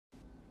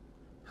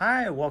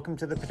Hi, welcome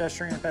to the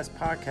Pedestrian at Best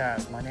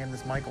podcast. My name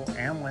is Michael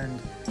Amland,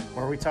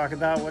 where we talk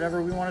about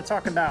whatever we want to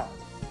talk about.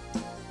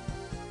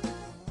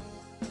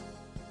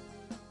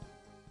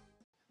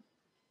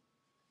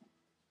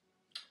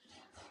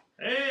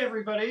 Hey,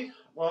 everybody.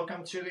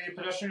 Welcome to the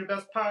Pedestrian at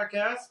Best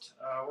podcast.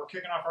 We're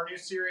kicking off our new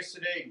series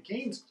today,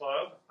 Games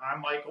Club. I'm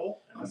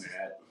Michael. And I'm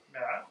Matt.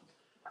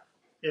 Matt.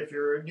 If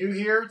you're new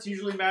here, it's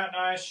usually Matt and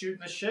I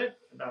shooting the shit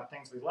about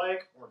things we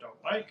like or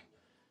don't like.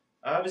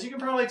 As you can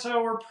probably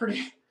tell, we're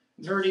pretty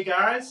nerdy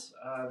guys.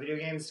 Video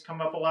games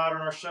come up a lot on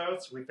our show,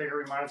 so we figure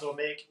we might as well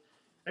make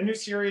a new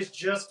series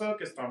just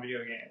focused on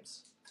video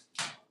games.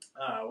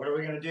 What are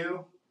we going to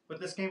do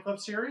with this Game Club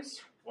series?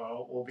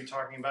 Well, we'll be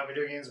talking about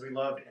video games we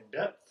love in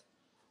depth.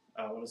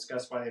 We'll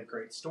discuss why they have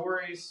great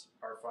stories,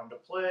 are fun to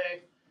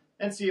play,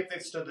 and see if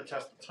they've stood the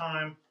test of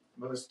time.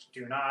 Most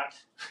do not.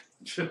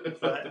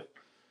 But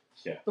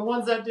yeah. The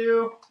ones that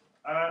do,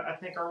 I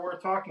think are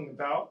worth talking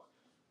about.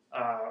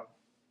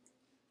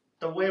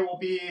 The way we'll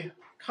be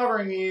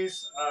covering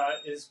these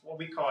is what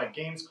we call a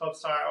Games Club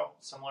style,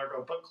 similar to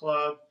a book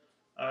club.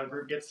 A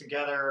group gets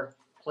together,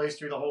 plays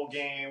through the whole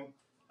game,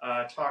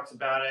 talks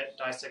about it,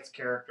 dissects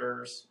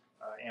characters,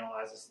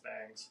 analyzes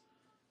things.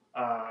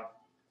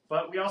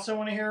 But we also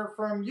want to hear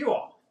from you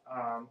all.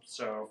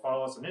 So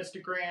follow us on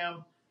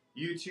Instagram,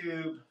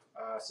 YouTube,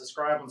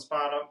 subscribe on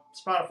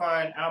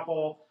Spotify and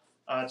Apple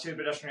to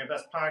Pedestrian at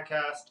Best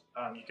podcast.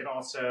 You can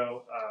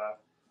also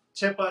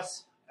tip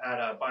us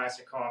at Buy Us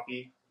a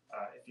Coffee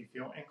if you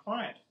feel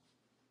inclined.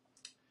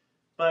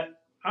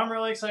 But I'm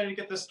really excited to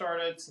get this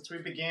started. Since we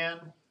began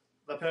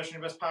the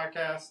Pedestrian at Best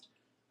podcast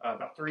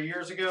about 3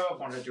 years ago, I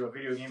wanted to do a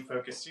video game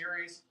focused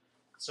series.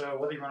 So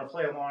whether you want to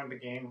play along the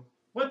game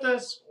with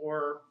us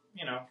or,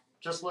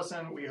 just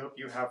listen, we hope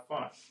you have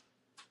fun.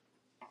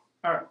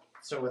 All right,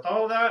 so with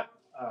all of that,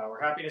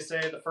 we're happy to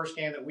say the first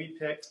game that we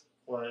picked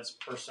was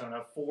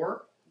Persona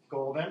 4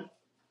 Golden.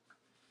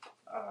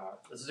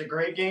 This is a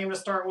great game to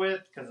start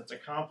with because it's a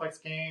complex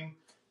game.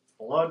 It's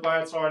beloved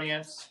by its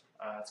audience.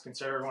 It's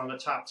considered one of the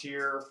top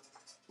tier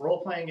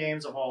role-playing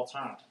games of all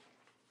time.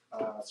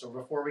 So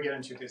before we get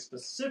into the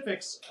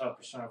specifics of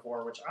Persona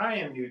 4, which I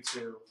am new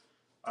to,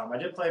 I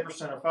did play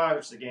Persona 5,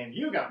 which is the game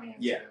you got me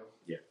into.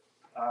 Yeah.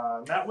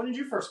 Matt, when did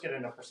you first get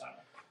into Persona?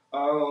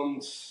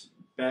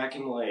 Back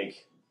in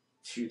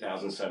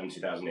 2007,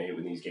 2008,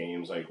 when these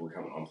games were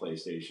coming on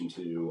PlayStation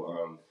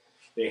 2,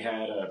 they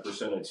had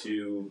Persona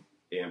 2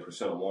 and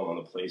Persona 1 on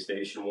the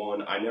PlayStation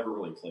 1. I never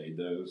really played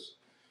those,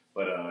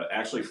 but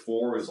actually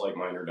 4 was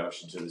my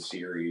introduction to the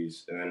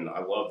series, and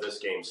I love this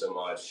game so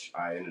much.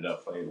 I ended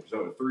up playing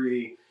Persona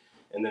 3,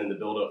 and then the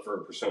build-up for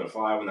Persona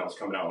 5 when that was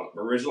coming out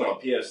originally on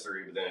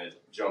PS3, but then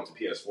it jumped to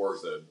PS4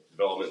 as the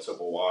development took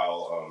a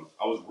while.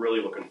 I was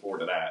really looking forward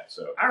to that.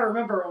 So I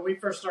remember when we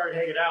first started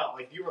hanging out,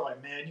 you were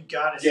like, man, you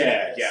gotta see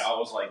this. Yeah, I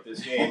was like,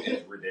 this game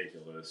is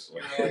ridiculous.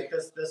 You were like,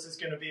 this is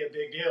going to be a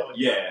big deal. And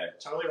yeah. You're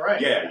totally right.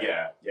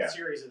 Yeah. The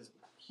series is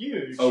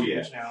huge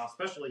now,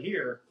 especially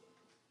here.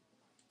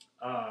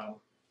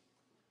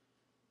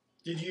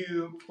 Did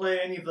you play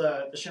any of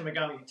the Shin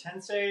Megami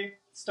Tensei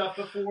stuff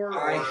before?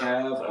 I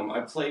have.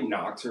 I played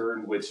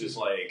Nocturne, which is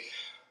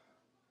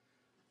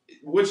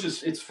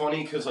it's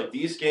funny because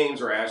these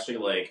games are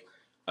actually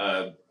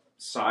a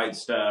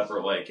sidestep or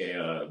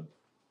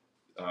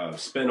a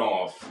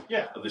spin-off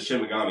of the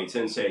Shin Megami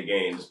Tensei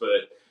games,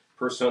 but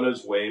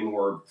Persona's way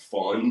more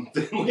fun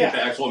than the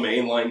actual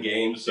mainline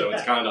games, so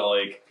it's kind of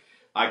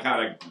I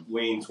kind of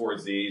lean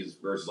towards these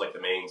versus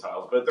the main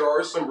titles, but there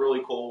are some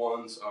really cool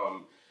ones.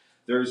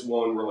 There's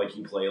one where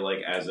you play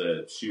as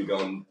a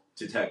Shogun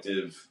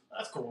detective.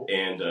 That's cool.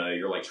 And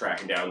you're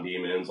tracking down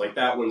demons.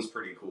 That one's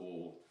pretty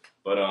cool.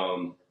 But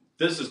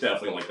this is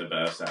definitely the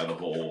best out of the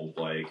whole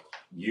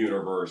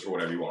universe or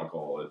whatever you want to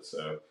call it.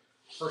 So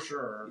for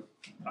sure.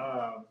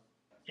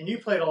 And you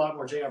played a lot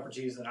more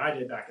JRPGs than I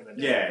did back in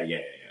the day. Yeah.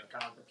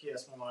 Kind of the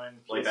PS1,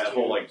 PS2. That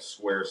whole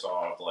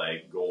Squaresoft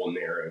golden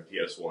era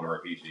PS1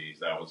 RPGs.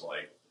 That was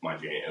my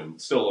jam.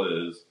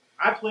 Still is.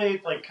 I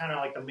played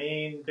the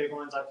main big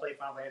ones. I played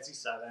Final Fantasy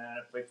VII.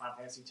 I played Final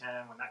Fantasy X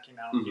when that came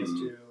out on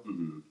PS2.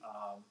 Mm-hmm.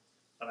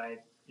 But I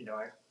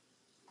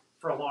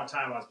for a long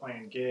time I was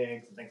playing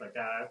gigs and things like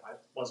that. I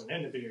wasn't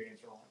into video games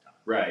for a long time.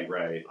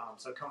 Right.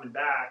 So coming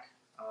back,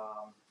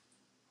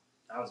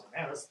 I was like,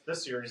 man,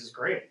 this series is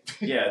great.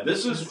 Yeah,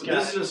 this is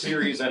a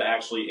series that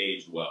actually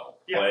aged well.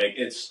 Yeah.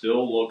 It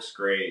still looks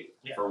great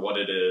for what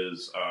it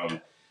is.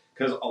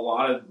 Because a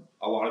lot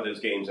of those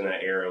games in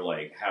that era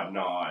have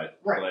not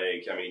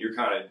you're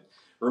kind of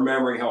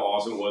remembering how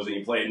awesome it was, and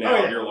you play it now,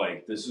 and you're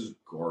like, this is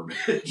garbage.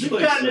 You've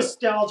got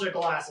nostalgia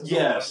glasses.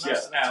 Yes,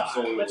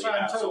 absolutely, which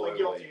I'm totally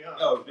guilty of.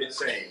 Oh,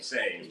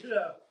 same.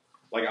 Yeah.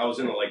 I was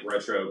into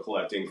retro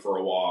collecting for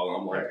a while, and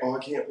I'm like, oh, I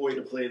can't wait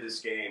to play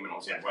this game, and I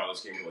was like, wow,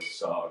 this game really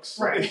sucks.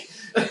 Right.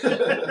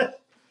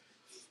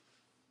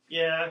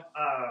 Yeah.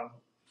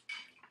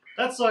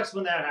 That sucks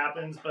when that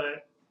happens,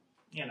 but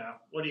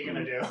what are you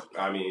gonna do?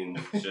 I mean,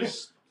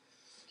 just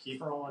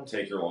Keep rolling.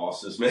 Take your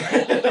losses, man.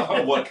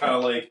 What kind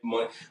of like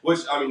money? Which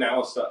I mean,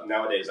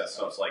 nowadays that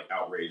stuff's like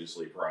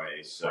outrageously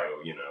priced.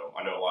 So you know,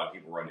 I know a lot of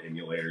people run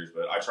emulators,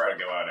 but I try to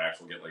go out and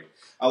actually get like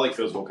I like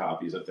physical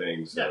copies of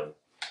things. So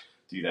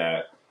do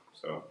that.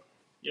 So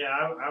yeah,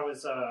 I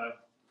was I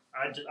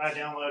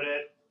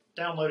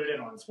downloaded it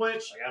on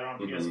Switch. I got it on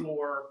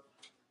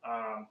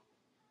PS4.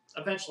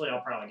 Eventually,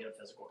 I'll probably get a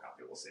physical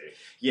copy. We'll see.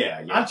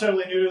 Yeah. I'm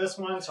totally new to this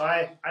one, so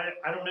I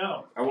don't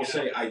know. I will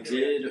say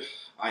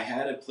I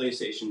had a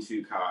PlayStation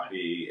 2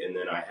 copy, and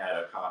then I had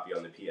a copy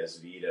on the PS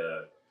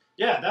Vita.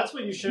 Yeah, that's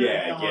what you should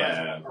have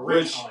done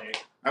originally. Which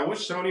I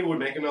wish Sony would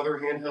make another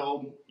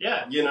handheld.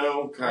 Yeah. You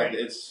know,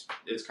 it's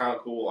kind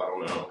of cool. I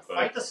don't know. But,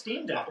 fight the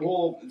Steam Deck.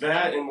 Well,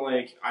 that and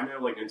like I know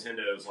like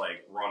Nintendo's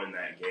like running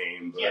that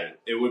game, but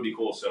it would be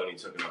cool if Sony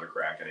took another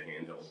crack at a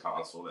handheld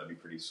console. That'd be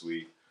pretty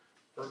sweet.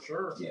 For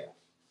sure. Yeah.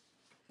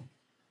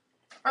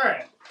 All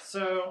right,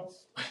 so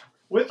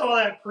with all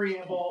that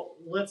preamble,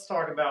 let's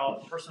talk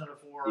about Persona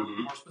 4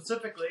 more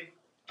specifically.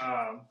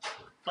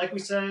 Like we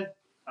said,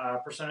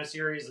 Persona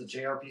series, the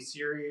JRP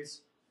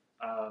series,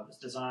 was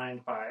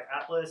designed by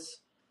Atlus.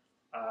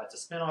 It's a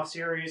spin-off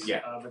series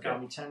of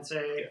Megami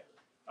Tensei.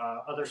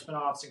 Other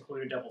spin-offs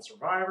include Devil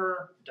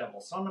Survivor,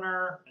 Devil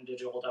Summoner, and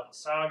Digital Devil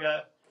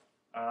Saga.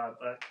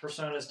 But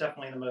Persona is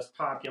definitely the most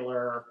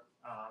popular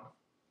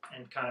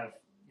and kind of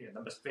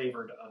the most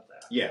favored of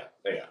that. Yeah,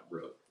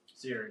 really.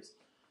 Series.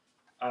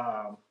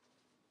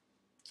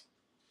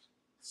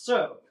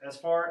 So, as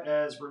far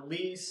as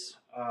release,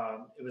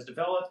 it was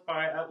developed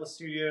by Atlus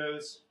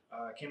Studios.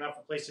 Came out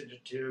for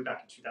PlayStation 2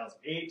 back in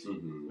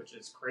 2008, which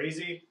is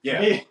crazy.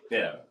 Yeah.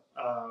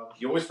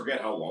 You always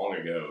forget how long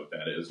ago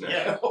that is now.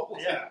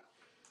 Yeah,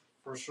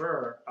 for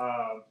sure.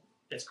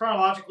 It's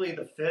chronologically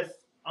the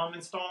fifth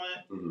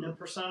installment in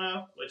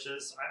Persona, which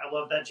is, I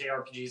love that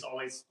JRPGs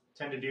always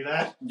tend to do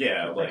that.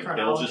 Yeah, like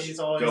they'll just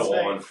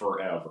go on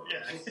forever.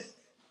 Yeah.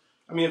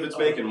 I mean, if it's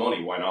making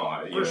money, why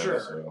not? For sure.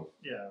 So.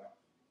 Yeah.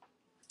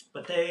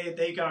 But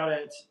they got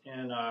it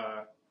in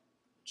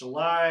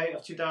July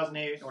of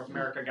 2008. North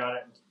America got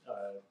it in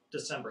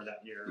December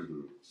that year.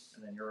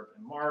 And then Europe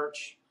in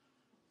March.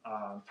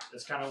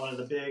 It's kind of one of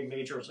the big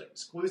major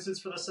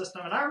exclusives for the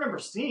system. And I remember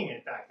seeing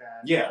it back then.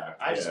 Yeah.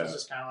 I just was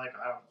just kind of like,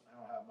 I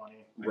don't have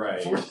money.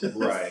 Right.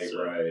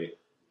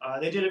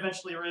 They did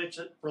eventually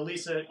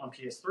release it on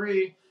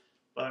PS3.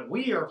 But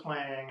we are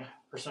playing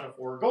Persona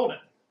 4 Golden.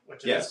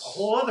 Which is a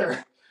whole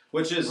other...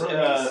 Which is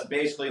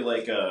basically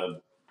like a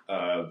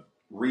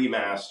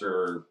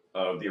remaster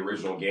of the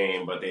original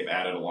game, but they've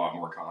added a lot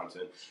more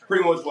content.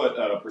 Pretty much what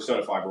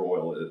Persona 5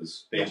 Royal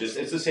is.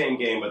 It's the same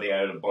game, but they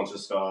added a bunch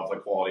of stuff,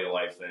 like quality of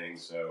life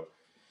things, so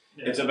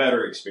it's a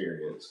better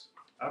experience.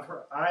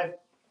 I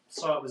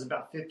saw it was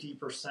about 50%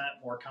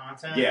 more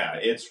content. Yeah,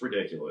 it's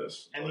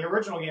ridiculous. And the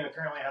original game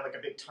apparently had like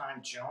a big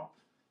time jump.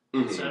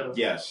 So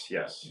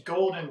yes.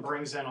 Golden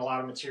brings in a lot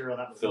of material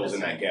that fills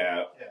in that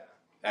gap. Yeah.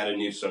 Added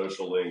new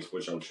social links,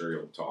 which I'm sure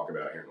you'll talk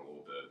about here in a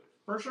little bit.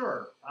 For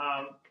sure.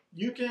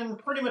 You can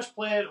pretty much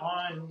play it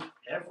on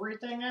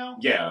everything now.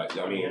 Yeah,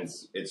 I mean,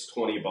 it's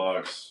 $20.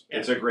 Yeah.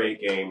 It's a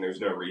great game. There's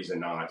no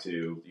reason not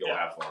to. You'll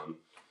have fun.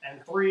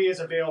 And 3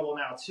 is available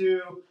now,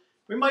 too.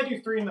 We might do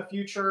 3 in the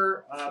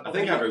future. I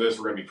think after this,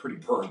 we're going to be pretty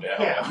burned out.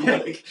 Yeah.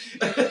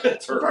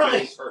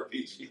 Turn-based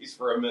RPGs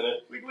for a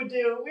minute. We would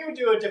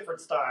do a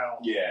different style.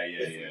 Yeah.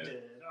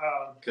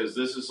 Because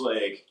this is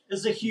like...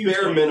 It's a huge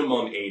bare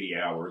minimum 80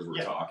 hours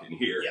we're talking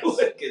here. Yes.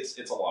 Like,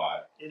 it's a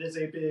lot. It is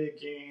a big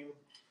game.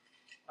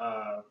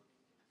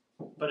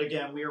 But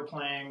again, we are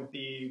playing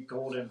the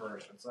Golden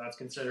version, so that's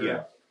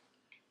considered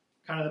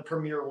kind of the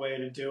premier way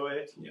to do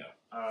it. Yeah.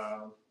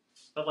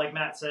 But like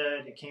Matt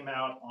said, it came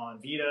out on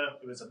Vita.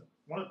 It was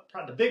one of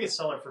probably the biggest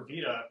seller for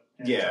Vita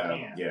in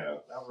Japan. Yeah.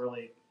 That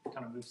really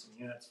kind of moved some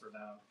units for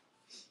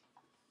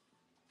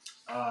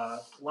them.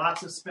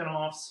 Lots of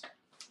spin-offs.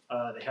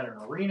 They had an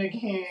arena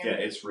game. Yeah,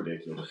 it's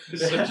ridiculous.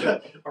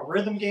 A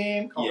rhythm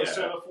game called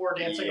Persona 4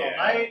 Dancing All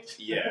Night.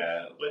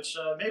 Yeah. Which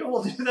maybe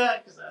we'll do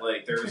that.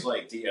 Like, there's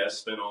like DS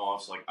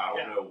spin-offs. Like, I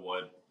don't know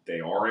what they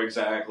are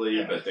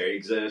exactly, but they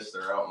exist.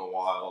 They're out in the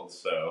wild,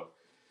 so...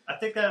 I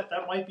think that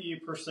might be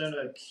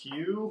Persona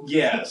Q.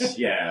 Yes,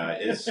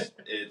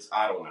 it's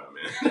I don't know,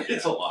 man.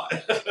 It's a lot.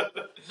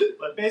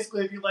 But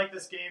basically, if you like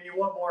this game, you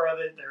want more of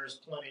it, there's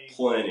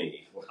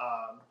plenty.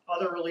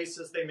 Other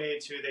releases they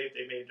made too.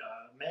 They made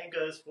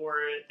mangas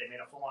for it. They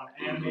made a full-on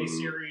anime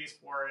series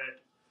for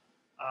it.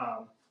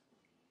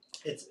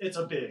 It's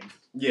a big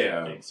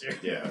series.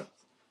 Yeah.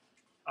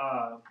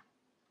 All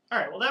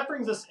right. Well, that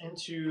brings us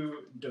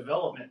into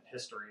development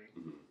history.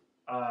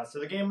 So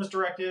the game was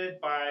directed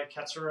by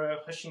Katsura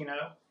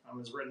Hoshino. It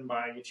was written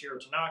by Yuichiro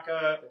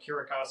Tanaka,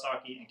 Akira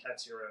Kawasaki, and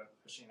Katsura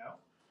Hoshino.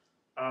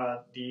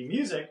 The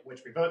music,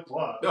 which we both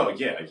love, was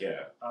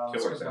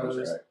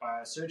composed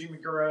by Soji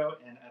Meguro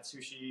and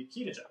Atsushi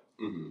Kitajo.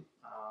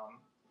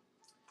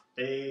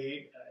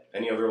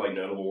 Any other like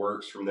notable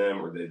works from them,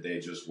 or did they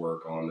just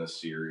work on this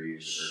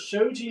series?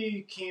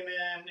 Shoji came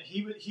in.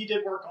 He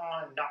did work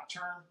on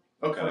Nocturne.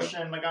 Okay. for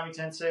Shin Megami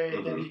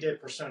Tensei. Then he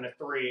did Persona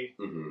 3.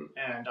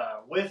 And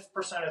with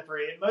Persona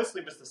 3, it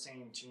mostly was the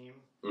same team.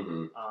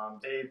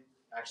 They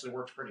actually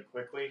worked pretty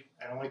quickly.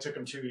 It only took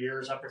them 2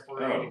 years after 3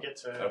 to get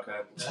to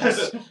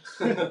this.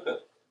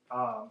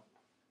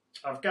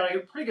 I've got a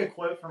pretty good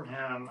quote from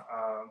him,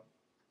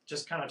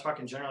 just kind of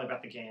talking generally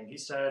about the game. He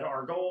said,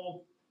 "Our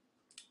goal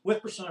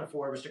with Persona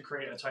 4 was to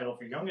create a title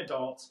for young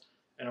adults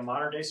in a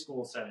modern-day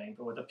school setting,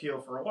 but with appeal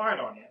for a wide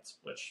audience,"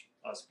 which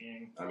us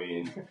being, I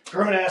mean,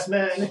 grown-ass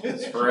men.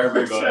 It's for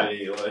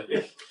everybody.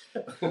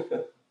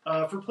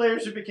 For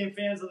players who became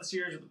fans of the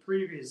series of the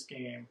previous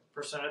game,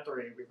 Persona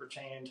 3, we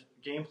retained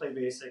gameplay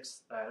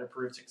basics that had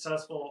proved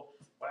successful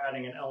by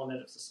adding an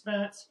element of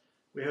suspense.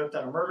 We hope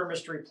that a murder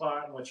mystery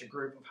plot in which a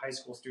group of high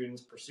school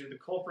students pursue the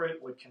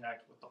culprit would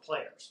connect with the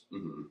players.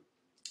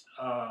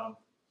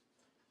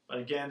 But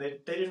again, they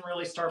didn't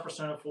really start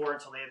Persona 4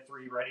 until they had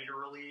 3 ready to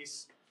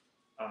release.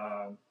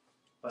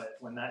 But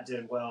when that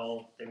did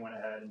well, they went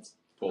ahead and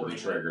pulled the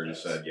trigger and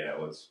said, "Yeah,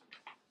 let's."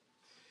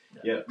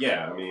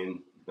 Yeah. I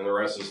mean, and the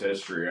rest is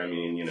history. I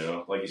mean, you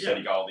know, like you said,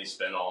 you got all these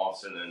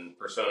spin-offs, and then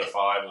Persona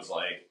 5 was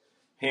like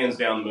hands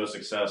down the most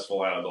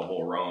successful out of the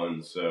whole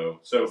run. So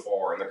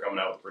far, and they're coming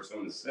out with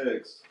Persona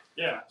 6.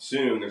 Yeah.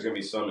 Soon, there's gonna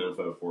be some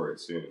info for it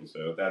soon.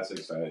 So that's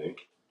exciting.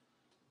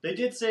 They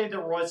did say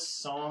there was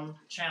some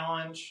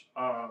challenge,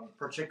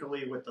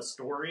 particularly with the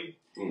story.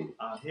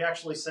 He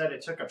actually said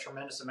it took a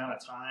tremendous amount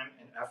of time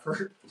and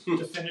effort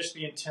to finish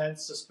the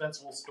intense,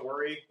 suspenseful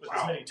story with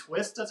as many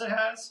twists as it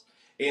has.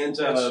 And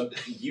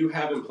you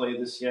haven't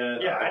played this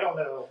yet? Yeah, I don't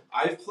know.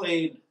 I've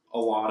played a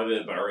lot of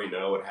it, but I already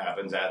know what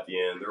happens at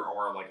the end. There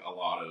are like a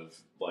lot of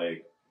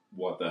like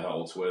what the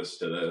hell twists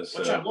to this,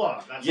 which I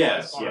love. That's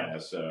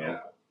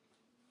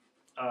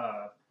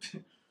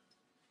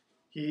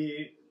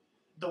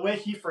the way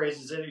he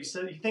phrases it, he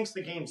said he thinks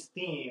the game's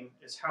theme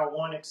is how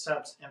one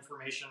accepts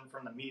information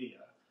from the media,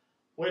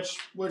 which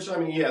I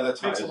mean, yeah,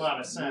 that makes a lot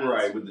of sense,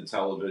 right, with the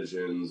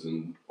televisions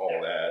and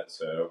all that.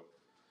 So,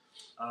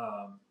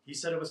 he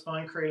said it was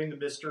fun creating the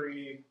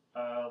mystery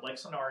like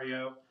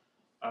scenario,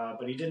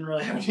 but he didn't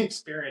really have any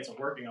experience of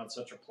working on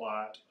such a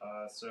plot,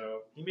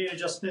 so he made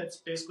adjustments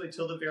basically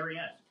till the very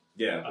end.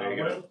 Yeah, there you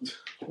go.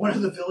 One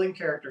of the villain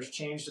characters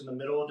changed in the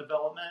middle of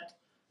development.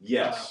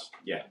 Yes.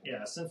 Yeah.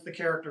 Since the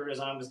character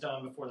design was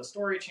done before the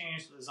story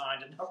changed, the design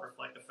did not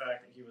reflect the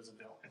fact that he was a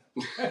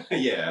villain.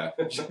 Yeah.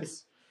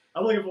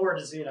 I'm looking forward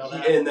to seeing how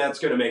that. And that's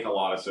going to make a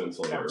lot of sense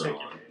later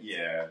on.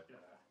 Yeah.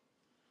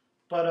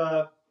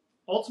 But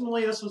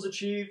ultimately, this was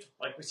achieved.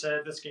 Like we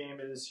said, this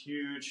game is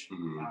huge.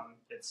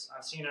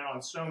 I've seen it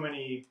on so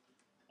many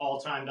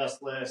all-time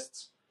best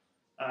lists.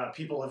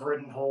 People have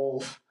written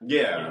whole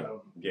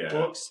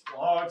books,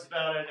 blogs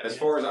about it. As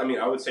far as,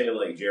 I would say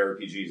like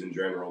JRPGs in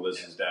general,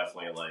 this is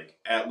definitely like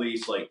at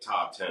least like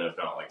top 10, if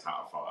not like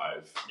top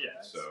 5.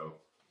 Yeah. So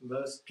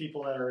most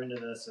people that are into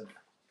this have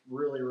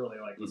really, really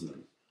liked this.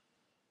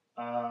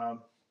 All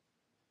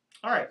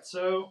right,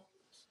 so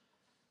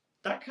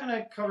that kind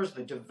of covers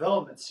the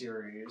development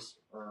series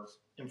or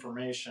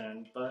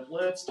information, but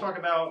let's talk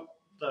about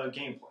the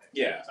gameplay.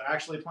 Yeah. So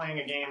actually playing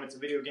a game, it's a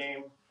video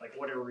game. Like,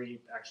 what are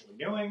we actually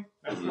doing?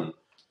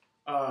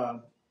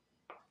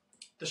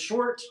 The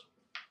short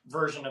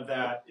version of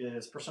that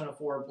is Persona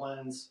 4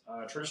 blends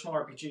traditional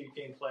RPG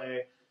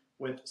gameplay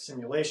with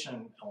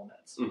simulation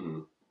elements.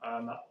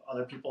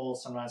 Other people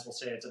sometimes will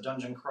say it's a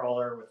dungeon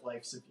crawler with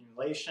life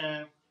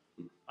simulation.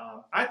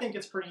 I think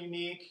it's pretty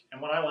unique,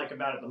 and what I like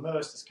about it the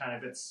most is kind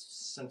of its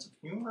sense of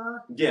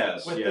humor.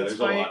 Yes, there's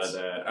a lot of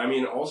that. I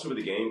mean, also with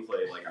the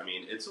gameplay, like,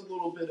 it's a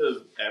little bit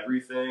of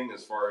everything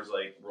as far as,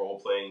 like,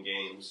 role-playing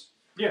games.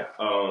 Yeah.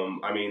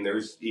 I mean,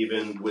 there's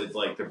even with,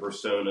 like, the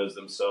personas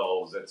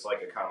themselves, it's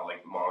like a kind of,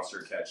 like,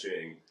 monster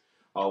catching,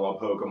 a la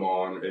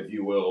Pokemon, if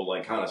you will,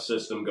 like, kind of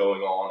system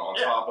going on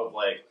top of,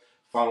 like,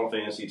 Final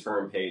Fantasy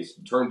turn-based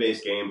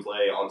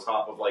gameplay, on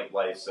top of, like,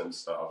 life sim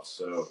stuff,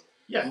 so...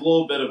 Yeah, a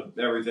little bit of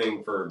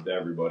everything for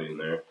everybody in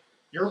there.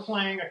 You're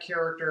playing a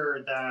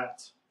character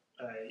that,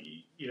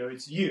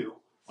 it's you.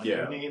 Like,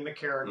 you name the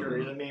character,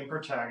 you're the main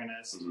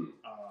protagonist.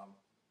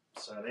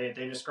 So they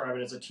describe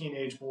it as a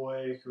teenage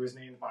boy who is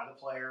named by the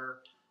player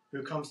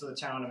who comes to the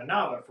town of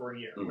Inaba for a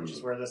year, which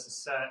is where this is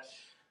set.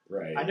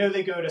 Right. I know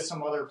they go to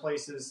some other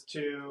places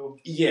too.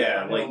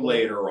 Yeah, like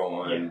later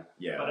on.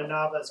 Yeah. But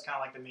Inaba is kind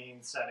of like the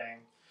main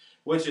setting.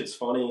 Which it's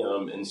funny,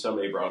 and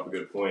somebody brought up a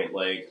good point,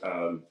 like,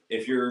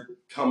 if you're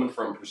coming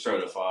from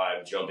Persona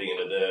 5, jumping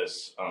into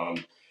this,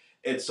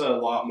 it's a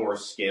lot more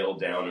scaled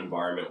down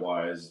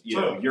environment-wise. You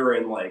know, you're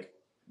in, like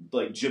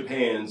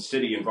Japan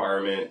city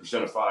environment,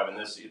 Persona 5, and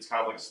this, it's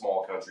kind of like a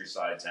small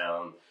countryside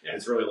town. Yeah.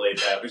 It's really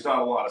laid back. There's not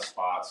a lot of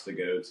spots to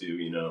go to,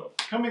 you know.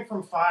 Coming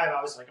from 5, I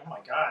was like, oh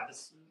my god,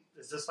 is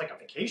this like a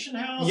vacation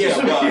house? Yeah,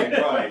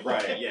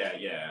 right,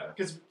 yeah.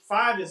 Because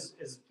 5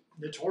 is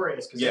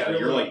notorious. Cause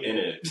you're like in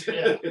it.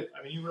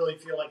 You really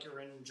feel like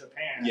you're in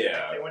Japan.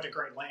 Yeah. Like, they went to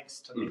great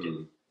lengths to make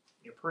it.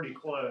 You're pretty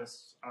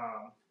close.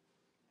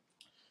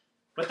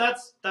 But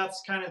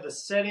that's kind of the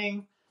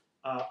setting.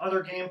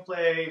 Other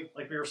gameplay,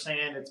 like we were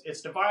saying,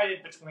 it's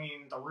divided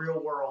between the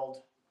real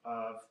world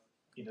of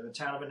the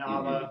town of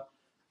Inaba.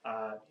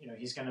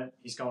 He's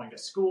going to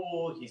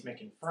school. He's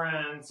making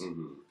friends,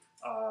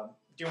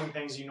 doing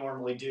things you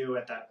normally do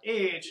at that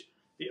age.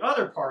 The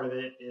other part of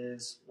it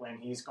is when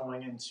he's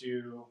going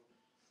into,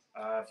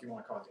 if you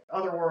want to call it the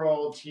other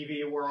world,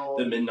 TV world,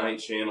 the Midnight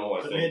Channel.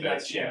 I think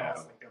that's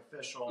Channel, like the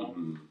official,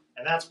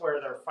 and that's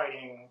where they're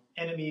fighting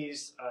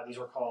enemies. These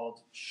were called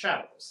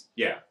shadows.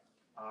 Yeah.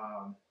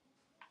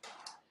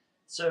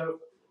 So,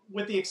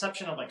 with the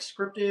exception of like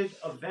scripted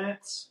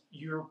events,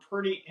 you're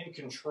pretty in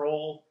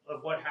control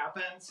of what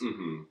happens.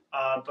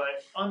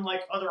 But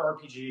unlike other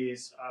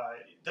RPGs,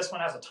 this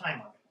one has a time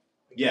limit.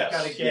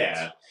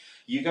 Yes,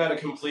 you got to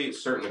complete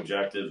certain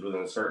objectives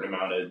within a certain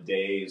amount of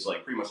days,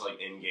 like pretty much like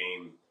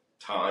in-game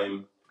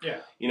time.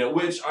 Yeah.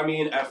 Which, I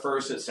mean, at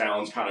first it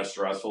sounds kind of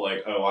stressful,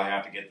 like, oh, I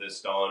have to get this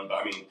done. But,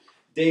 I mean,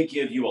 they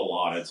give you a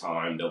lot of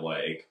time to,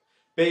 like,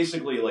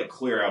 basically, like,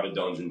 clear out a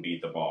dungeon,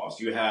 beat the boss.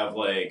 You have,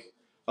 like,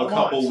 a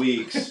couple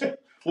weeks.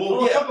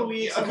 Well, a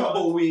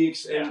couple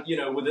weeks, and,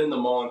 within the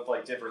month,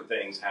 like, different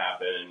things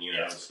happen,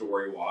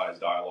 story-wise,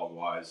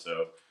 dialogue-wise,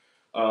 so...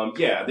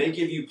 they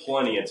give you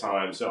plenty of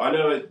time. So I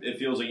know it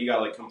feels like you got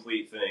to like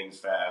complete things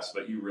fast,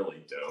 but you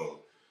really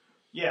don't.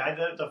 Yeah,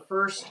 the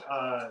first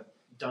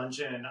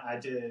dungeon I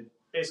did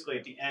basically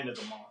at the end of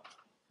the month.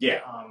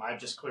 Yeah. I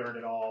just cleared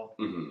it all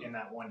in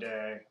that one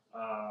day,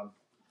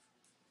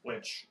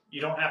 which you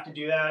don't have to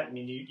do that. I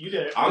mean, you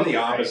did it. I'm the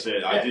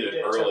opposite. I did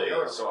it early,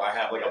 totally so I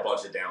have like a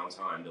bunch of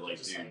downtime to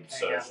like do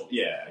social.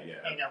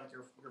 Hang out with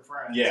your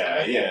friends.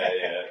 Yeah.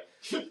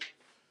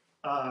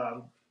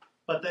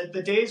 But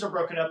the days are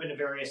broken up into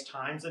various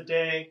times of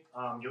day.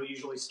 You'll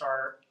usually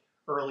start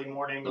early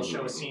morning. They'll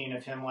show a scene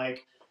of him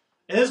like,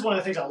 and this is one of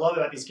the things I love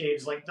about these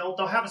games. Like they'll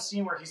have a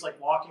scene where he's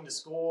like walking to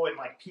school and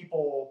like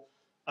people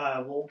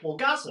will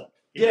gossip.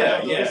 You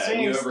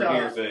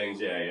overhear things.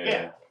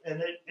 Yeah.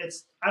 And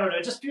it's I don't know.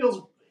 It just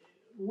feels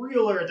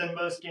realer than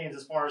most games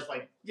as far as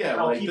like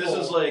how like people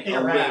this is like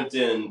interact. a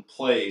lived-in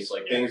place.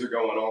 Like things are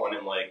going on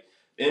and like.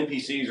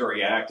 NPCs are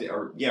reacting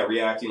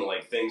to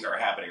like things that are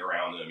happening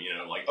around them.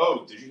 Like,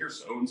 oh, did you hear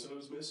so and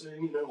so's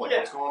missing?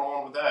 What's going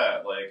on with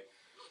that? Like,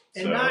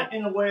 and not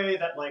in a way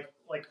that like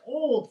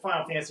old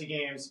Final Fantasy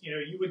games.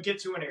 You would get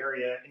to an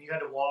area and you had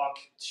to walk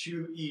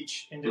to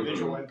each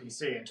individual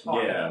NPC and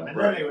talk to them, and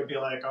then they would be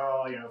like,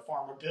 oh,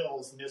 Farmer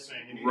Bill's missing,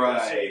 and you need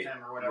to save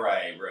him or whatever.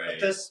 Right. But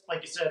this,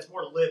 like you said, it's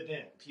more lived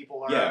in.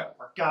 People are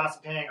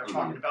gossiping or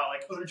talking about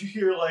like, oh, did you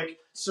hear like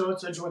so and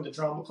so joined the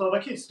drama club? I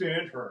can't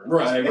stand her.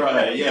 Right.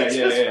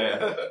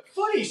 Yeah.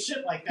 Funny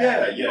shit like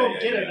that. You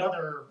don't get in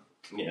other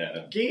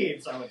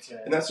games, I would say.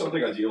 And that's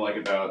something I do like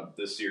about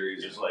this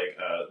series is like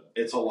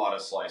it's a lot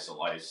of slice of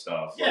life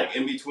stuff. Yeah. Like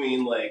in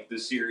between like the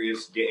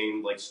serious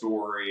game like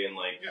story and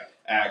like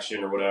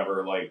action or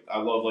whatever. Like I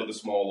love like the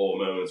small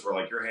little moments where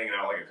like you're hanging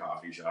out like a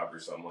coffee shop or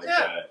something like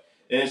that.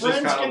 And it's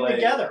friends just kind of like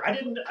together. I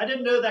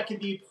didn't know that could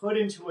be put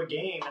into a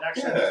game and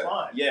actually be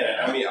fun.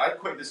 Yeah, I mean, I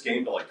equate this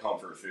game to like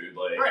comfort food.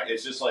 Like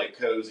it's just like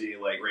cozy,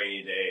 like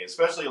rainy day,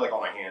 especially like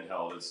on a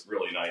handheld. It's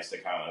really nice to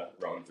kind of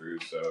run through.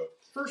 So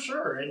for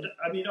sure, and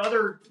I mean,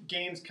 other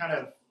games kind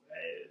of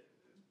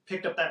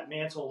picked up that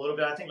mantle a little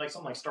bit. I think like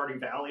something like Stardew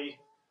Valley.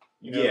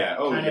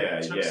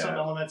 Took some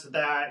elements of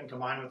that and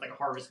combined with like a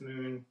Harvest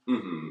Moon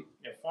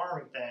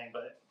farming thing,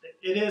 but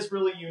it is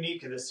really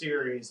unique to the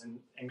series.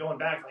 And going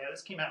back, like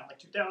this came out in like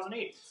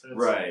 2008, so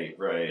it's,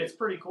 it's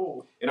pretty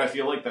cool. And I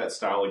feel like that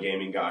style of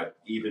gaming got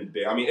even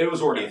big. I mean, it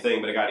was already a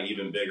thing, but it got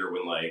even bigger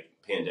when like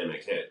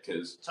pandemic hit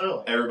because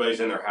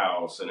everybody's in their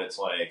house, and it's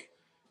like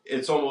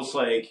it's almost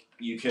like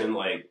you can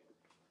like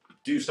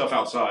do stuff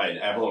outside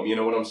at home. You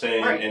know what I'm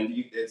saying? Right. And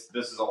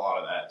this is a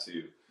lot of that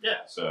too. Yeah.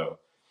 So.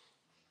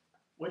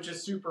 Which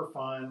is super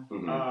fun.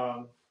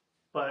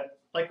 But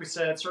like we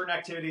said, certain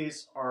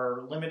activities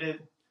are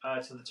limited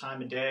to the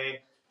time of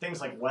day. Things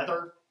like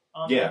weather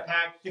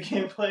impact the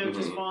gameplay, which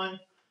is fun.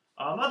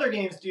 Other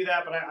games do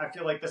that, but I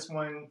feel like this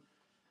one...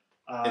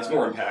 it's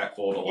more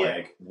impactful to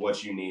like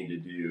what you need to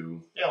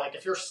do. Yeah, like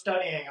if you're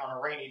studying on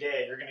a rainy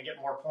day, you're going to get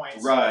more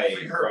points for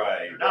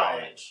your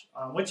knowledge,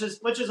 which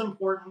is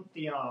important.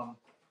 The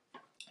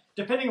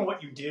depending on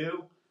what you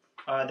do,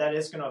 that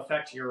is going to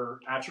affect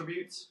your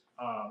attributes.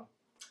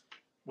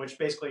 Which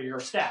basically are your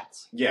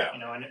stats. Yeah.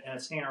 In a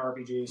standard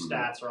RPG,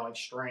 stats are like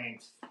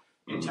strength,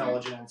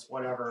 intelligence,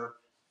 whatever.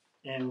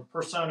 In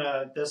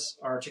Persona, this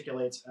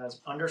articulates as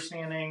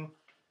understanding,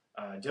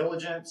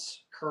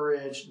 diligence,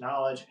 courage,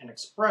 knowledge, and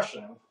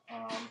expression.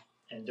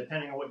 And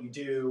depending on what you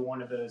do,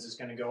 one of those is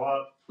going to go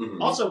up.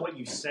 Also, what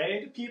you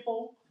say to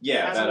people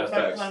has that an effect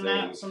affects on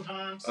things. That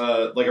sometimes.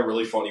 Like a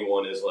really funny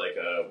one is like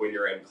when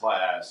you're in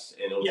class,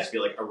 and it'll just be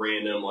like a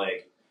random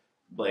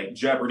like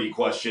Jeopardy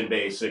question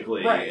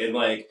basically, and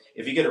like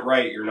if you get it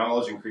right, your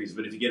knowledge increases.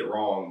 But if you get it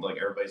wrong, like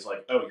everybody's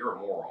like, "Oh, you're a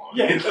moron."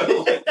 Yeah.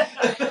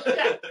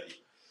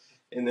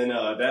 And then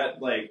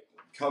that like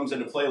comes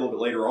into play a little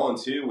bit later on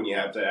too, when you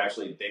have to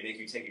they make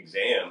you take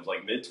exams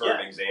like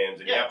midterm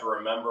exams, and you have to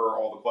remember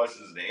all the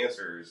questions and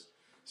answers.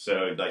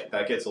 So like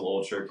that gets a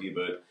little tricky,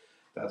 but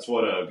That's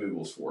what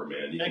Google's for,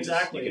 man.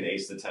 Exactly. You can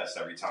ace the test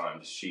every time.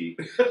 Just cheat.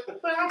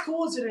 But how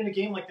cool is it in a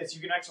game like this?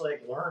 You can actually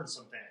like learn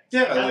some things.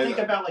 Yeah, Like, I like- think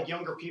about like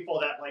younger people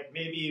that like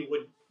maybe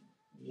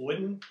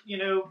wouldn't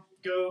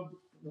go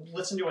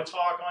listen to a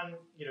talk on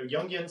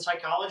Jungian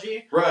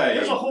psychology. Right.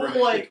 There's a whole right.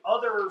 like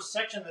other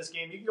section of this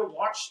game. You can go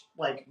watch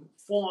like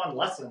full on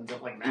lessons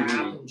of like math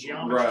and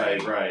geometry.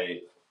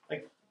 Right.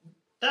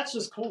 That's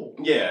just cool.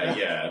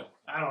 Yeah.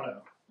 I don't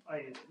know.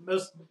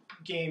 Most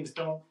games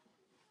don't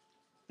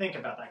think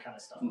about that kind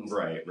of stuff.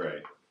 Right.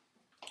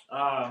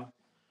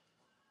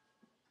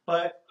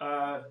 But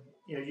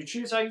you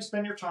choose how you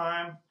spend your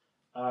time.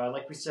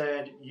 Like we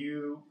said,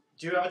 you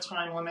do have a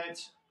time limit.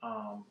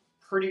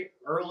 Pretty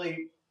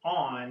early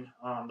on,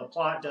 the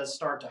plot does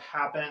start to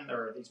happen. There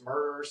are these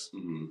murders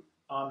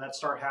that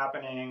start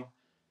happening,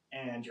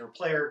 and your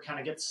player kind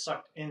of gets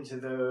sucked into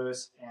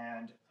those,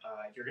 and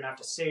you're going to have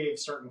to save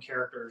certain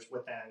characters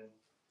within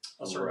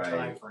a certain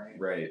time frame.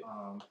 Right.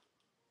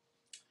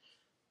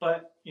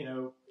 But,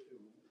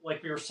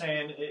 like we were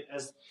saying,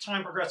 as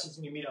time progresses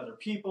and you meet other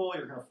people,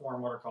 you're going to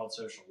form what are called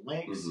social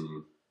links.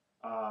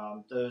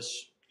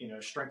 Those,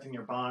 strengthen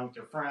your bond with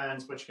your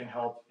friends, which can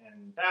help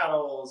in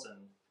battles and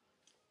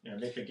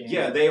make the game.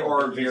 Yeah, they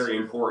are very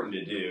easier. important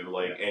to do.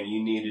 And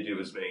you need to do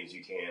as many as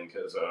you can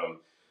because,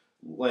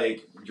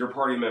 your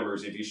party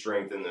members, if you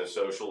strengthen those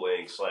social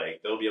links,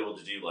 they'll be able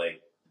to do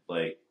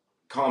like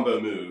combo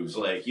moves.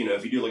 If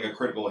you do like a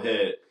critical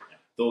hit,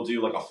 they'll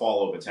do like a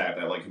follow-up attack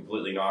that like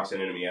completely knocks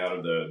an enemy out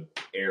of the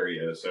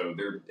area. So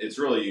it's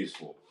really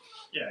useful.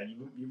 Yeah,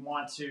 you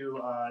want to.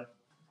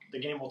 The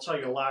game will tell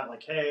you a lot.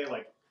 Like, hey,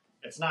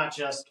 it's not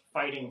just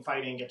fighting,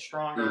 get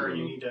stronger.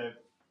 You need to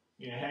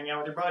hang out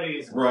with your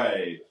buddies. And,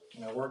 Right.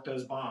 Work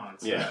those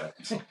bonds. Yeah.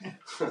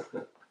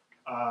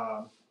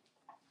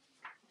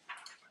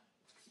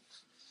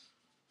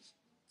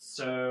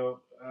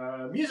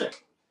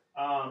 Music.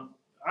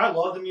 I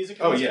love the music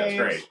in Oh these yeah, games.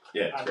 it's great.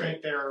 Yeah, it's I great.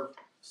 think they're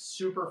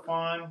super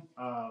fun.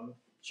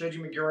 Shoji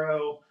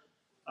Meguro,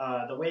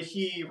 the way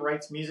he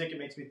writes music, it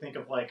makes me think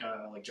of like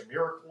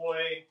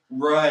Jamiroquai.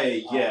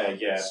 Right. Yeah.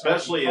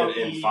 Especially in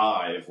Puppy.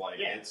 5,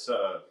 Yeah. it's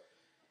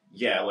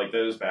like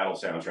those battle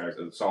soundtracks.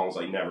 The songs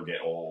never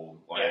get old.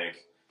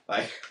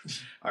 I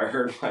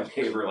heard my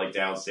neighbor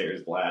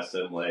downstairs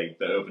blasting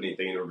the opening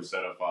theme of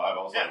Persona 5. I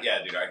was like,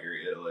 yeah, dude, I hear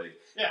you.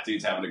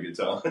 Dude's having a good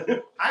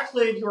time. I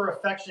played Your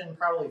Affection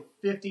probably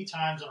 50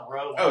 times in a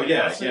row. Oh,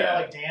 yeah, So yeah.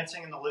 you're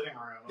dancing in the living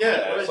room.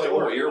 Yeah, what it's a like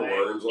little dork,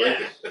 earworms.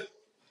 Yeah.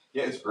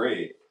 Yeah, it's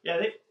great.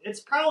 Yeah, it's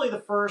probably the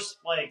first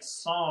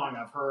song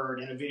I've heard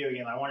in a video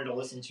game I wanted to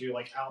listen to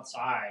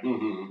outside.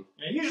 Mm-hmm.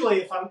 And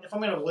usually, if I'm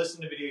going to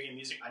listen to video game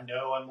music, I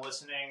know I'm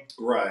listening.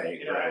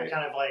 Right. I'm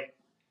kind of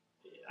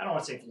I don't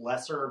want to say it's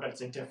lesser, but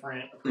it's a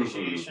different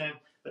appreciation.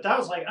 But that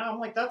was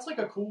that's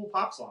a cool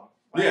pop song.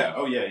 Yeah.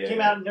 Oh yeah. It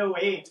came out in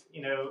 08.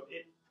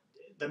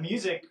 The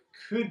music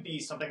could be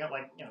something that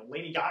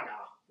Lady Gaga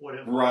would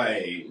have.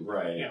 Right.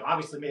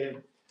 Obviously made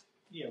it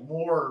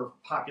more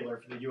popular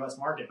for the U.S.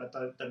 market, but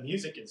the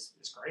music is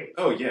great.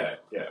 Oh yeah.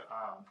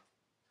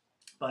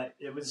 But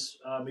it was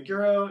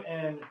Meguro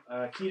and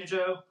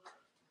Kitajo.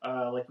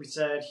 Like we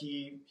said,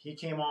 he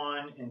came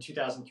on in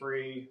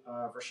 2003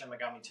 for Shin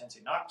Megami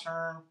Tensei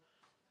Nocturne.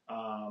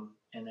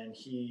 And then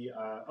he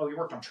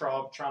worked on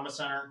Trauma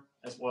Center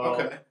as well.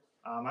 Okay.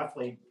 I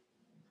played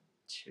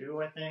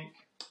 2, I think.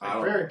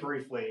 Oh. Very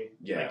briefly.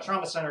 Yeah.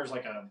 Trauma Center is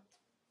like a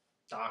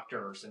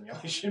doctor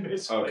simulation,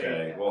 basically.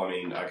 Okay. Well,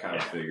 I kind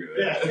of figured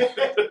Yeah.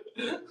 that.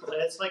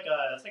 It's like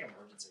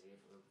emergency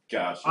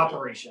Gotcha.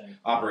 operation.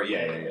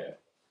 Yeah.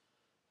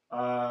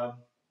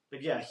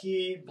 But yeah,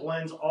 he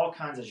blends all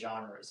kinds of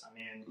genres.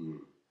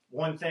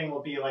 One thing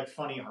will be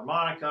funny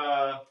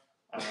harmonica,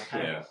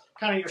 kind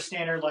of your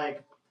standard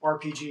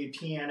RPG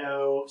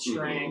piano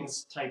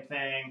strings type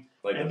thing.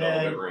 The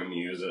velvet room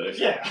music.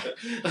 Yeah.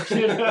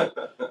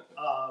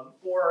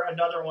 Or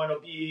another one will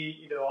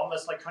be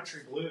almost like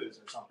country blues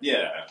or something.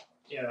 Yeah.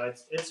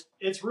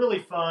 It's really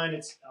fun.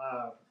 It's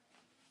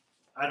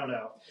I don't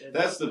know.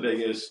 That's the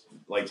biggest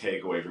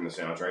takeaway from the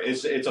soundtrack.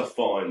 It's a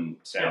fun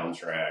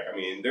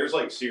soundtrack. There's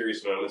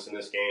serious moments in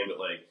this game, but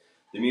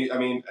the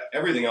music.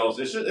 Everything else.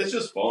 It's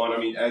just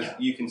fun. As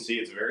you can see,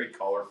 it's a very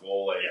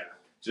colorful,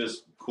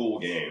 just cool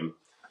game.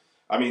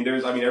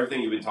 There's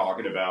everything you've been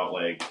talking about.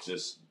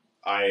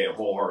 I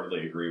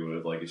wholeheartedly agree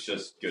with. It's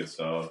just good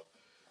stuff.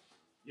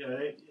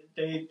 Yeah,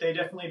 they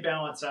definitely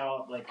balance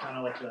out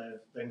the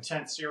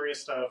intense,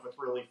 serious stuff with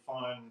really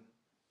fun,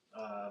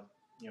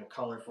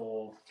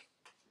 colorful,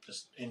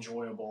 just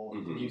enjoyable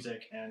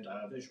music and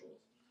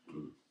visuals.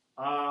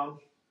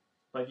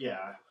 But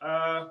yeah,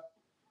 all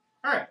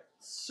right.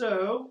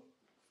 So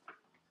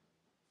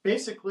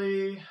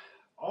basically,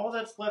 all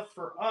that's left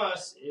for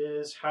us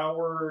is how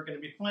we're going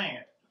to be playing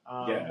it.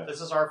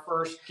 This is our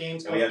first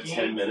Games Club We have game.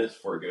 10 minutes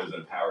before it goes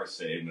into power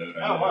save mode.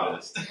 Wow.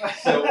 Noticed.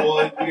 So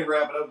we can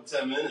wrap it up in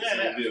 10 minutes.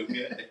 Yeah, and we'll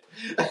be okay.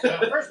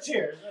 First,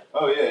 cheers.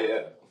 Oh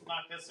yeah. Let's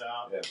knock this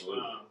out. Yeah,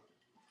 absolutely.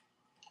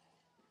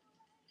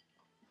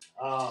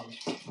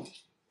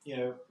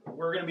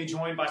 We're going to be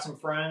joined by some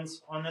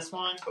friends on this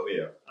one. Oh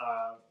yeah.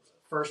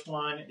 First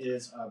one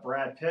is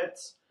Brad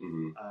Pitts.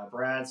 Mm-hmm.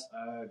 Brad's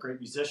a great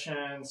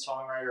musician,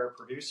 songwriter,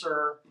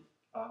 producer,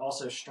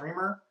 also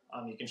streamer.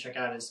 You can check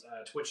out his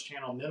Twitch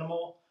channel,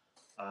 Minimal.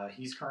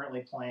 He's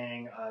currently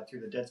playing through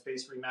the Dead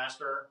Space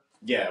remaster.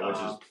 Yeah, which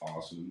is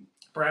awesome.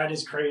 Brad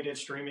is great at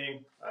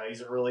streaming.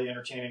 He's a really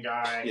entertaining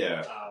guy.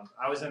 Yeah.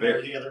 I was in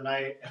there the other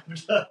night.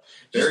 Just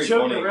very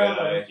joking funny around.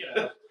 guy. You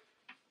know,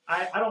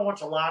 I don't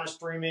watch a lot of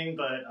streaming,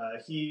 but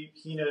he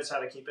knows how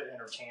to keep it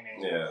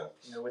entertaining. Yeah.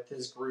 You know, with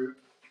his group.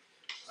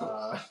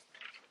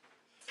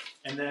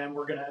 And then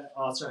we're gonna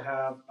also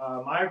have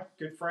my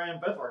good friend,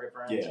 both of our good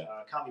friends,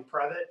 Kami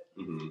Previtt.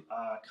 Mm-hmm.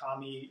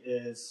 Kami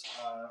is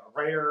a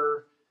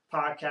writer,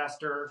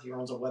 podcaster. He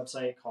runs a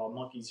website called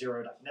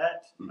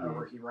monkeysero.net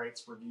where he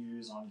writes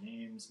reviews on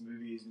games,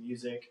 movies,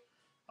 music.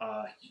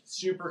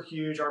 Super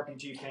huge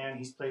RPG fan.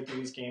 He's played through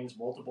these games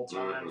multiple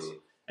times. Mm-hmm.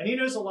 And he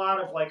knows a lot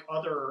of like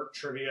other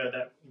trivia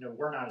that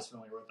we're not as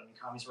familiar with. I mean,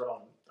 Kami's read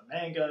all the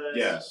mangas.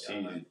 Yes,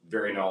 he's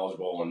very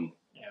knowledgeable and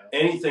you know,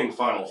 anything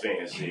Final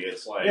Fantasy.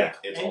 It's like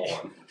it's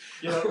on.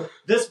 You know,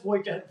 this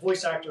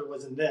voice actor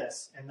was in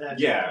this, and then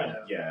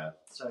Yeah.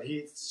 So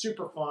he's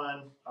super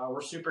fun.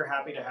 We're super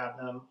happy to have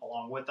them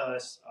along with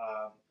us.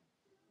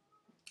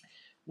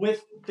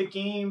 With the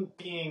game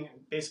being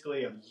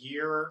basically a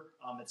year,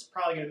 it's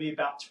probably going to be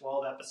about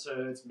 12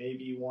 episodes,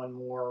 maybe one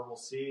more. We'll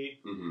see.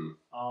 Mm-hmm.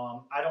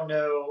 I don't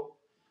know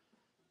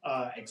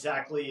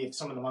exactly if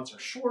some of the months are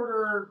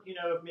shorter. You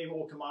know, if maybe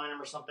we'll combine them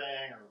or something,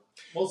 or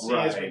we'll see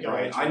as we go.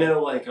 Right. I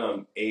know, like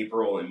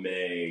April and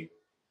May,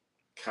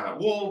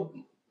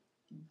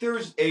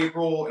 there's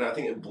April, and I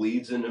think it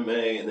bleeds into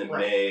May, and then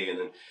May, and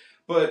then.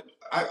 But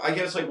I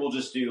guess like we'll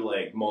just do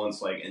like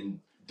months like in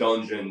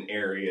dungeon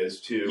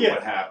areas too. Yeah.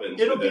 What happens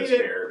with those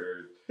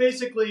characters?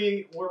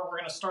 Basically, we're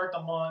going to start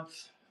the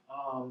month,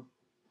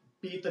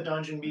 beat the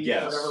dungeon,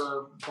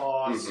 whatever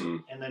boss,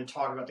 and then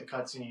talk about the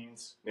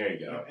cutscenes. There you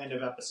go. End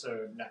of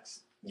episode,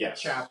 next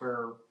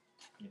chapter.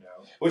 You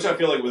know, which I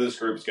feel like with this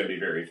group is going to be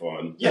very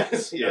fun.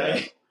 Yes.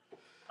 Yeah.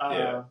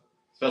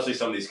 Especially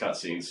some of these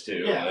cutscenes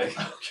too. Yeah. Like.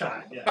 Oh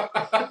God. Yeah.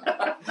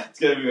 It's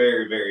going to be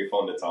very, very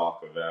fun to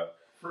talk about.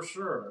 For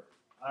sure.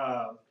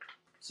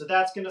 So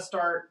that's going to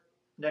start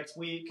next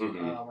week.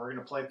 Mm-hmm. We're going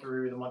to play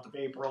through the month of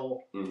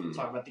April, mm-hmm.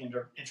 talk about the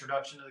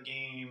introduction to the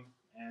game,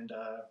 and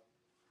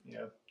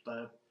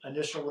the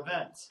initial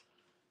events.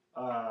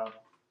 Other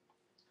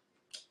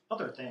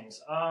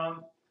things.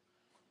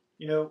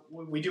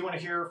 We do want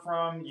to hear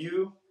from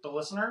you, the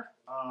listener.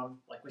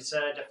 Like we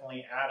said,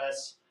 definitely add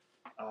us.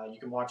 You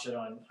can watch it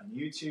on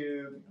YouTube.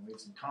 You can leave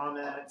some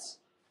comments.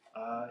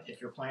 If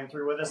you're playing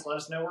through with us, let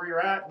us know where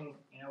you're at and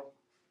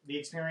the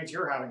experience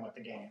you're having with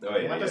the game. Oh,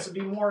 yeah, want us to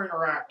be more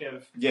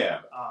interactive. Yeah.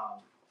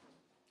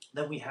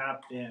 Than we have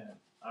been.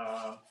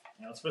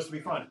 It's supposed to be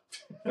fun.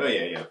 Oh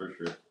yeah, for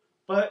sure.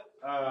 But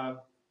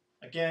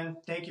again,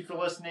 thank you for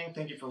listening.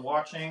 Thank you for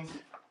watching.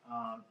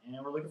 And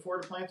we're looking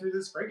forward to playing through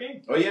this great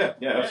game. Oh yeah,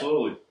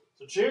 absolutely.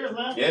 So cheers,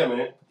 man. Yeah,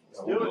 man.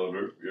 Let's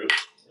do it.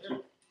 Yeah.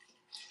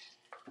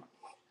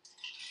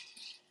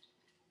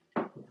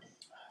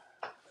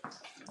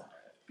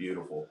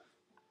 Beautiful.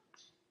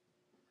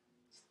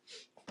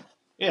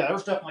 Yeah, there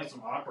was definitely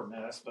some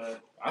awkwardness,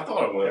 but I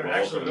thought it went well.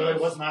 Actually, really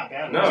was not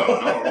bad. No,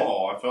 not at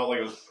all. I felt like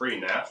it was pretty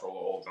natural the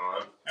whole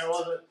time. How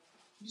was it?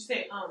 Did you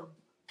say a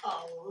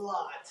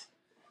lot?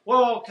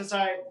 Well, because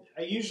I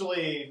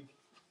usually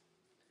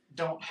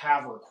don't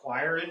have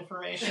required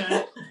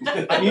information.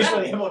 I'm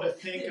usually able to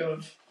think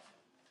of.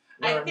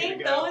 I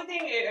think the only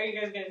thing. Are you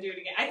guys going to do it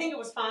again? I think it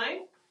was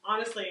fine.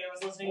 Honestly, I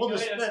was listening to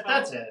it. It was fun.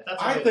 That's it.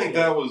 I think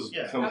that was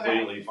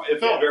completely fine. It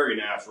felt very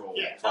natural.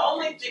 Yeah. The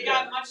only it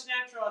got much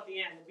natural at the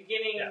end. The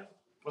beginning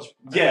was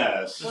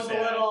a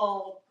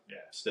little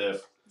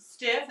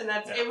stiff, and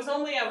it was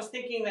only I was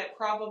thinking that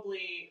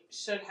probably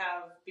should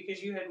have,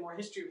 because you had more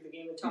history with the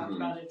game and talked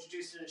about it,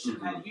 introduced it. Should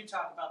have had you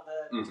talk about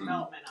the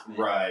development of it.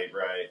 Right.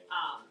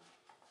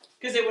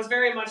 Because it was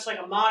very much like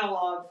a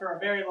monologue for a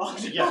very long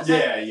time.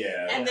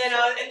 Yeah. And then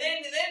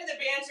the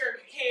banter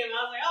came, and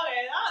I was like,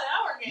 okay,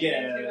 now we're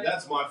getting into it.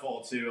 That's my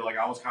fault too. Like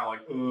I was kind of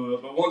like,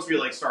 but once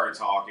we started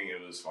talking,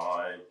 it was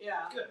fine.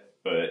 Yeah. Good.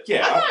 But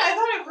yeah, I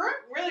thought it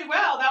worked really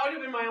well. That would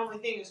have been my only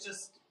thing, is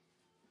just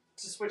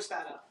to switch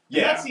that up.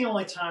 Yeah. That's the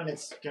only time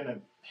it's gonna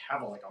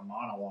have a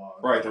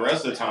monologue. Right. The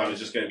rest of the time it's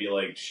just gonna be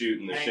like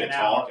shooting the shit,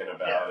 talking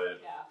about it.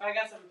 Yeah. But I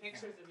got some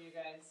pictures of you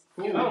guys.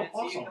 Cool. So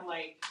Awesome. you can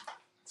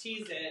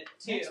tease it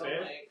too. Thanks,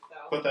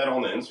 Put that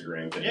on the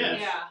Instagram page.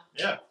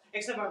 Yeah.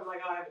 Except I'm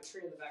like, I have a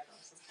tree in the background,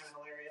 so it's kind of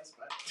hilarious.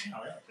 But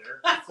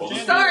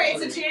There. Sorry,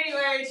 it's a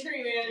January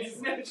tree, man. It's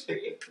no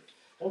tree.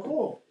 Well,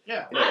 cool.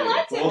 Yeah. I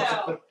liked it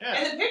though, Yeah.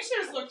 and the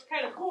pictures looked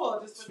kind of cool.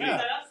 Just with the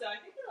setup, so I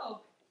think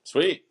it'll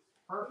Sweet.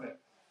 Perfect.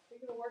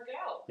 work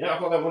out. Yeah, I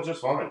thought that was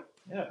just fine.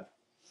 Yeah.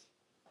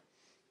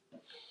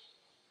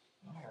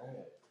 All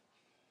right.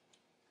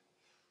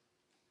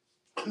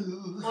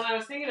 When I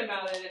was thinking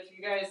about it, if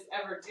you guys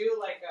ever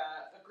do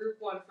a group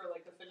one for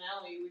the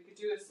finale, we could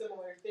do a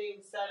similar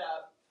thing set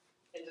up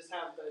and just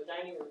have the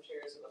dining room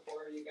chairs and the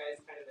four of you guys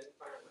kind of in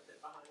front with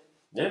it behind.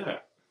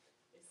 Yeah.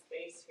 There's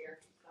space here.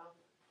 So.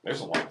 There's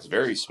a lot. It's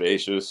very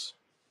spacious.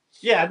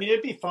 Yeah, I mean,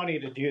 it'd be funny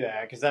to do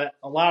that because a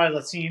lot of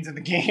the scenes in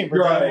the game are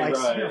Right, done,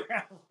 like, right.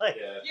 around, like,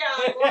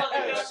 Yeah, well,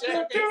 that's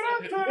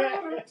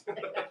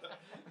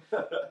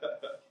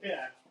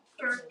yeah.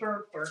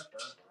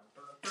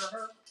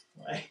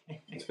 Like,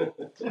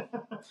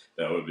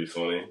 That would be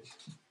funny.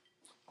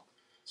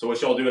 So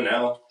what y'all doing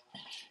now?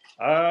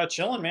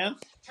 chilling, man.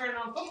 turn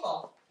on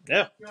football.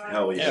 Yeah.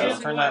 Hell She yeah. let's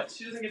doesn't turn go- that-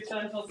 She doesn't get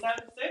done until 7,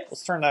 6.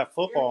 Let's turn that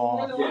You're football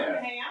more on. than welcome Yeah.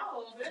 to hang out a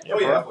little bit. Yeah, Oh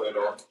bro. yeah, play it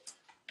all.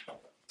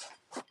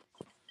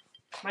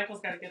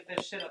 Michael's got to get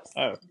this shit up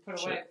Oh, put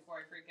shit. away before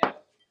I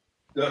forget.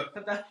 Yeah.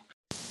 But that,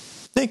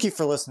 Thank you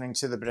for listening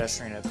to the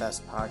Pedestrian at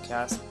Best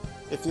podcast.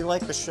 If you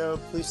like the show,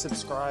 please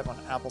subscribe on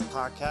Apple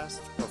Podcasts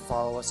or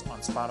follow us on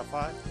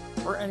Spotify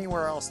or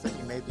anywhere else that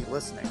you may be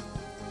listening.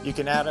 You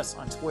can add us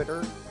on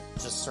Twitter,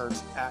 just search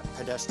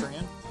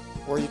 @pedestrian,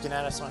 or you can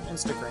add us on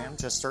Instagram,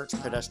 just search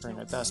Pedestrian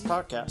at Best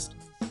podcast.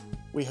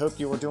 We hope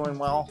you are doing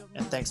well,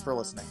 and thanks for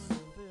listening.